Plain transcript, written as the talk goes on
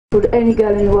called Only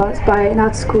Girl in the World by an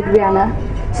artist called Rihanna.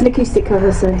 It's an acoustic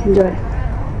cover, so enjoy.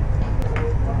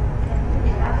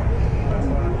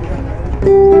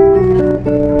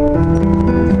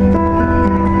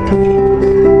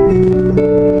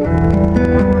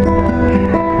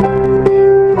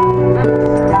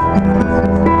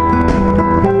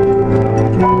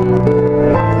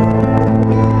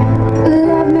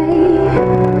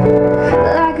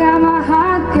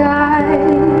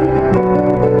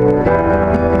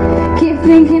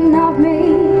 Thinking of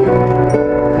me,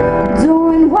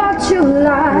 doing what you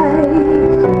like.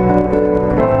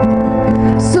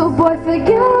 So boy,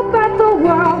 forget about the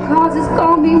world, cause it's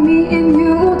gonna be me and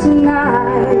you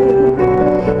tonight.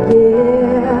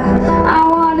 Yeah, I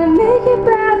wanna make it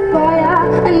bad for ya,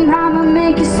 and I'ma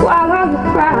make you swallow your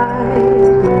pride.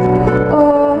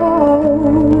 Oh,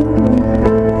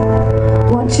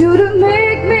 want you to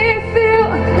make me feel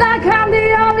like I'm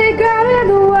the only girl in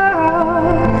the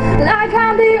world, like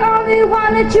I'm the only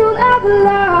one that you'll ever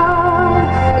love,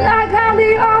 like I'm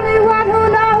the only one who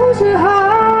knows your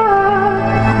heart.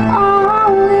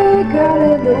 Only girl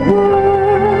in the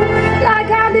world,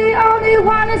 like I'm the only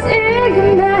one that's in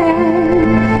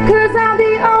command, cause I'm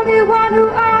the only one who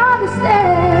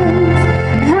understands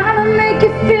how to make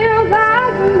you feel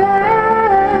like a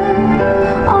man.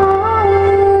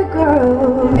 Only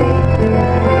girl,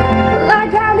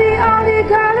 like I'm the only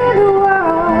girl in the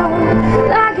world,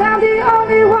 like I'm the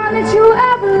only one that you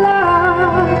ever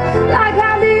love, like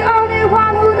I'm the only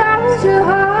one who knows your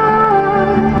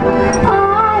heart.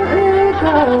 Only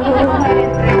girl.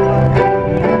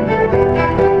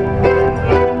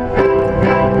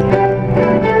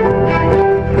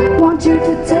 Want you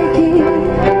to take it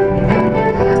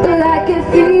like a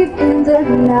thief in the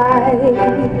night,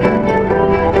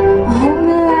 hold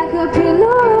me like a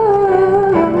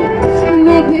pillow,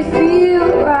 make me feel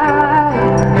right.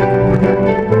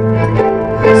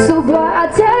 So boy, I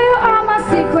tell you all my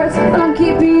secrets, but I'm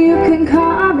keeping you can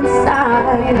come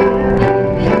inside.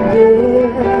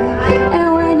 Yeah, and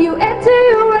when you enter,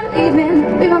 you are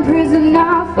leaving, leave my prison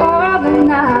now for the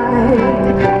night.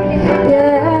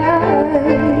 Yeah,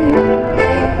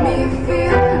 make me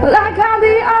feel like I'm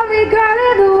the only girl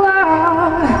in the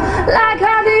world, like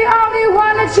I'm the only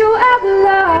one that you ever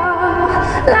love,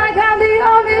 like I'm the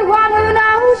only one who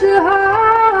knows your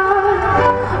heart.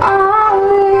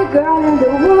 Only girl in the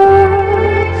world,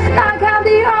 like I'm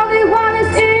the only one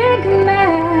that's in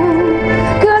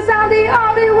command, cause I'm the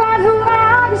only one who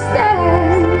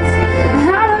understands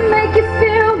how to make you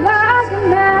feel like a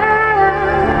man.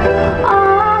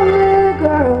 Only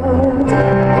girl.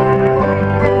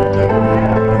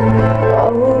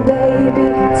 Oh baby,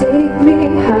 take me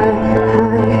high,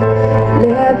 high,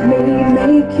 let me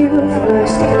make you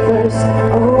first, first.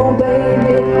 Oh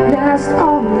baby, last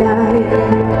all night,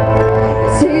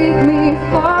 take me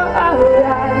for a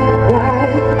ride,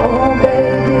 ride. Oh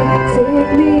baby,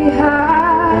 take me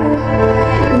high,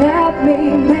 let me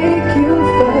make you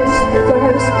first,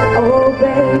 first. Oh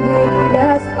baby,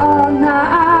 last all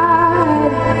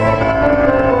night.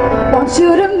 Want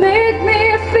you to make me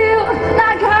feel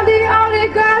like I'm the only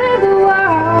girl in the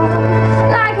world,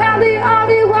 like I'm the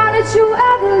only one that you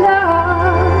ever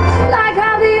love, like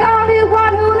I'm the only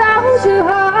one who knows your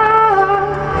heart.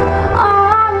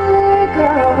 Only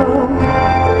girl,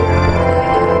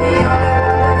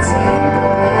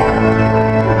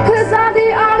 cause I'm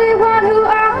the only one who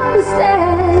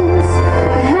understands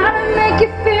how to make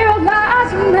you feel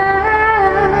like a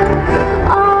man.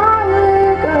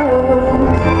 Only girl.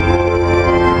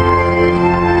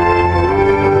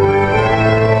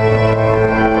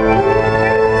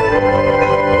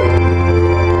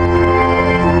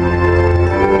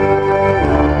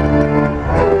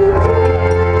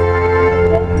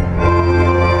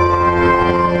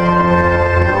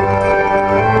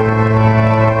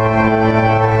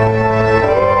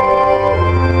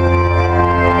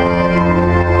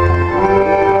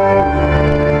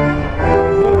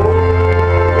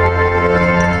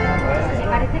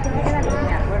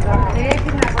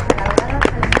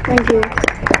 Thank you.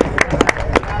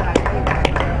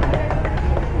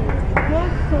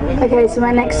 Okay, so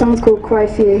my next song's called Cry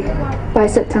For You by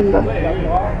September.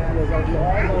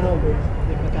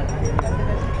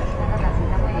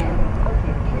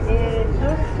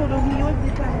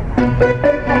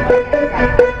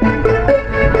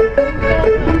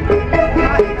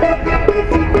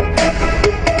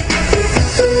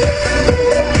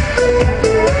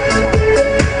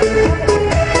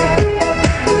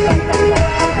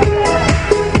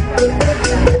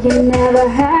 You never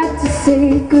had to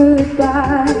say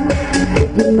goodbye.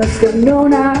 You must have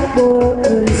known I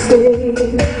wouldn't stay.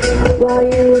 While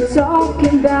you were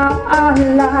talking about our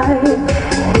life,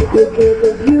 you gave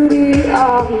the beauty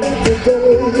of the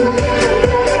day.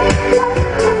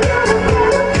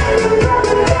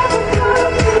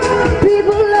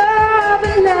 People love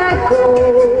and let go.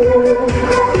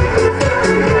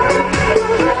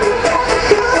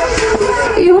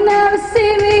 You'll never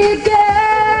see me again,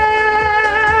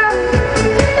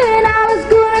 and I was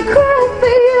gonna cry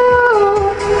for you.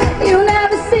 You'll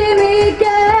never see me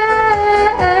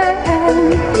again,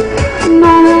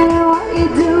 no matter what you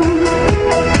do.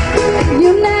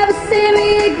 You'll never see me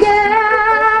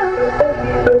again.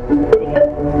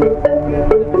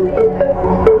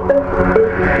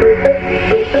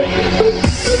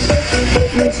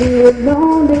 But you were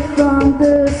lonely from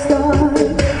the start.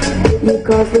 You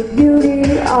caused the beauty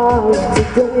of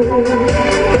today.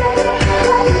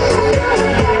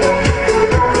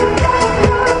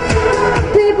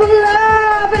 People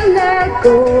love and let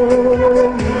go.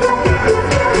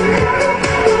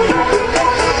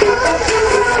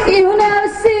 You'll never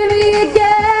see me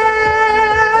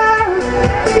again,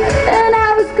 and I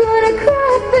was gonna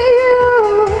cry for you.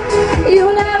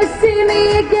 You'll never see me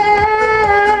again,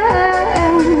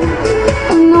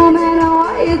 no matter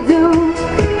what you do.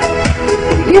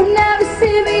 You'll never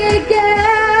see me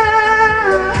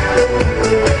again,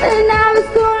 and I was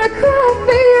gonna cry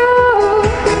for you.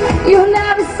 You'll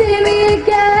never see me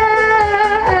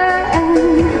again,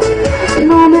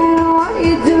 no matter what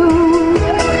you do.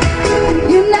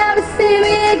 You'll never see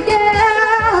me again.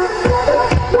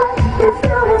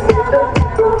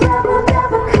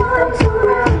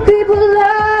 People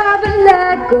love and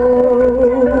let go.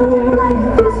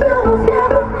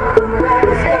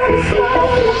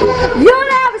 You'll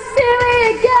never see me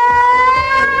again,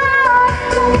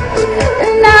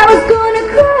 and I was gonna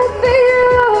cry for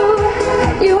you.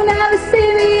 You'll never see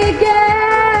me again,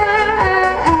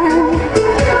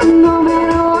 no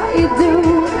matter what you do.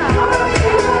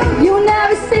 You'll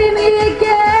never see me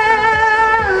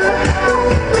again,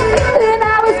 and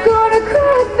I was gonna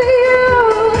cry for you.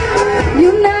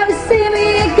 You'll never see me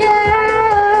again,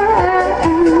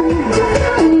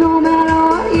 no matter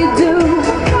what you do.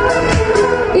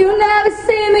 You'll never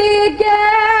see me again.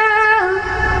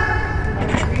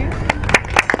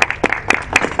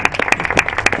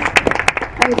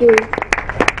 Thank you.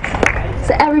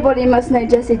 So everybody must know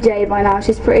Jessie J by now.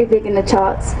 She's pretty big in the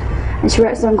charts, and she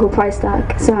wrote a song called Price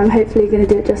Tag, so I'm hopefully going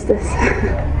to do it justice.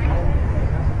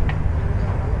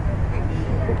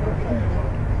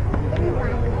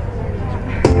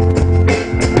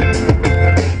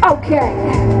 Okay,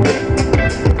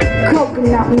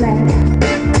 Coconut Man,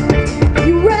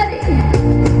 you ready?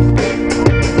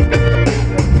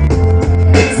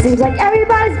 Seems like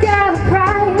everybody's got a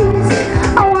price.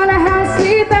 I wanna have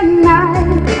sleep at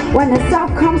night. When the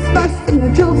self comes first and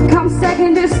the truth comes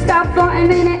second, just stop for a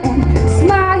minute and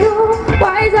smile.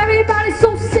 Why is everybody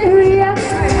so serious,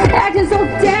 acting so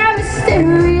damn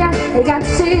mysterious? They got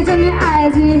shades on your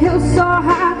eyes and your heels so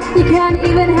high, you can't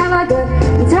even have a good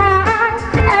time.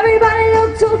 Everybody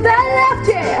look to the left,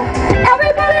 yeah.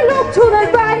 Everybody look to the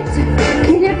right.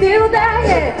 Can you feel that?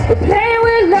 Yeah, we're playing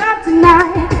with love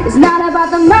tonight. It's not about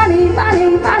the money,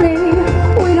 money, money.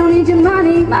 We don't need your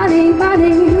money, money,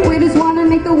 money. We just wanna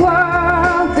make the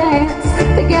world dance.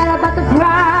 Forget about the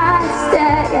price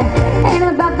tag. Ain't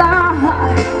about the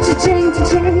cha-ching,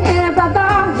 cha-ching. Ain't about the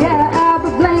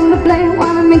but blame.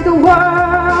 Wanna make the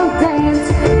world dance.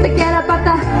 Forget about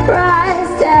the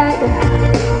price tag.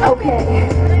 Okay,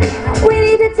 we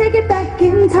need to take it back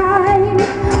in time,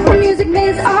 when music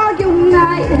made us all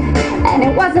unite, and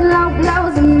it wasn't loud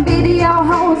blows and video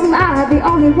hoes, and I'd be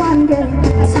only one getting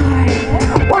sorry.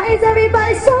 Why is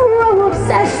everybody so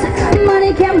obsessed?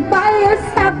 Money can't buy us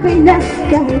happiness.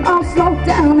 Can we all slow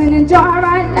down and enjoy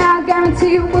right now?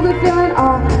 Guarantee you we'll be feeling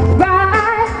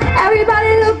alright.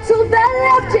 Everybody look to the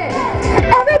left,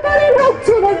 yeah. Everybody look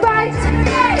to the right.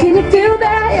 Can you feel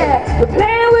that? Yeah, we're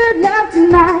playing with love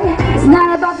tonight. It's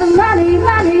not about the money,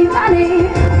 money, money.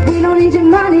 We don't need your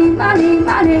money, money,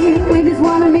 money. We just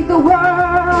wanna make the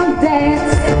world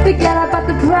dance. Forget about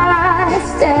the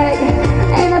price tag.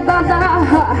 Ain't about the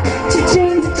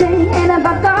cha-ching, cha-ching. Ain't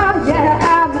about the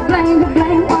the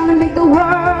blame. Wanna make the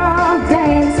world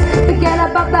dance. Forget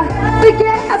about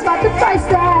the price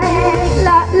tag.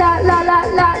 La la la la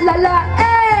la la la.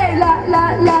 Hey, la la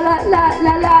la la la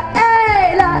la la.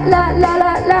 Hey, la la la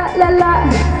la la la la.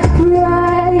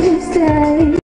 Price tag.